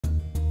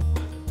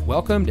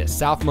Welcome to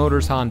South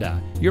Motors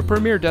Honda, your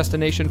premier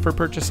destination for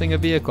purchasing a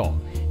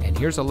vehicle. And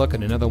here's a look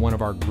at another one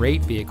of our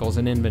great vehicles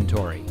in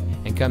inventory,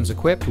 and comes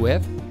equipped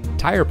with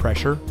tire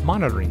pressure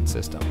monitoring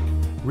system,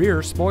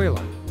 rear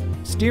spoiler,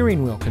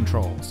 steering wheel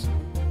controls,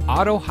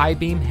 auto high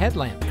beam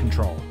headlamp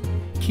control,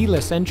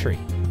 keyless entry,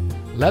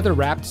 leather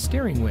wrapped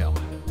steering wheel,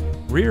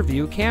 rear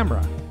view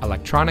camera,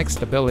 electronic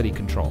stability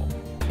control,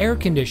 air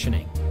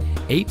conditioning,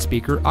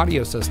 8-speaker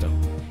audio system,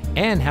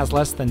 and has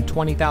less than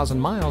 20,000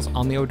 miles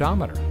on the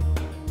odometer.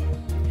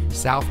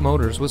 South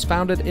Motors was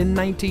founded in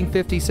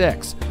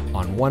 1956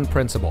 on one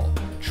principle: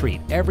 treat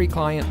every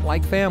client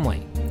like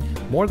family.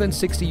 More than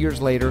 60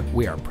 years later,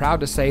 we are proud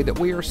to say that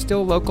we are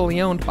still locally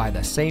owned by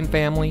the same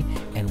family,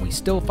 and we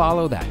still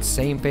follow that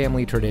same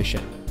family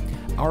tradition.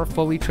 Our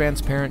fully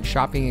transparent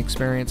shopping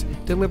experience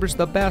delivers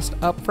the best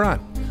up front,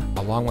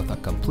 along with a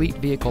complete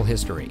vehicle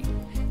history.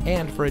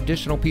 And for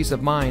additional peace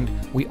of mind,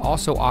 we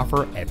also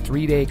offer a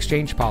 3-day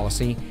exchange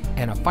policy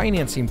and a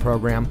financing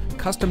program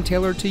custom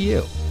tailored to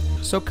you.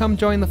 So come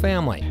join the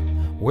family.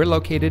 We're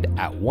located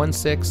at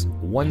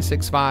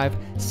 16165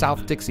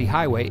 South Dixie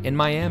Highway in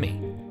Miami.